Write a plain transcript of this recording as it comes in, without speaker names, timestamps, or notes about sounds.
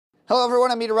Hello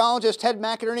everyone, I'm Meteorologist Ted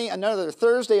McInerney. Another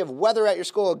Thursday of weather at your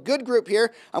school. A good group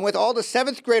here. I'm with all the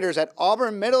 7th graders at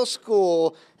Auburn Middle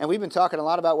School, and we've been talking a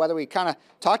lot about weather. We kind of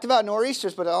talked about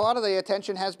nor'easters, but a lot of the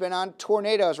attention has been on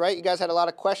tornadoes, right? You guys had a lot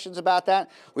of questions about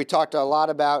that. We talked a lot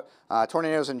about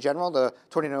tornadoes in general, the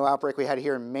tornado outbreak we had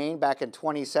here in Maine back in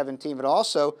 2017, but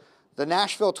also the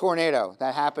Nashville tornado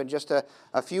that happened just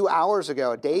a few hours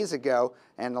ago, days ago,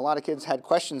 and a lot of kids had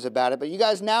questions about it. But you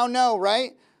guys now know,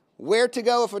 right, where to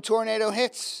go if a tornado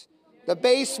hits. The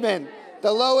basement,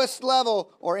 the lowest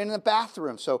level, or in the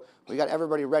bathroom. So we got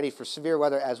everybody ready for severe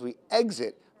weather as we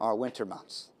exit our winter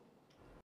months.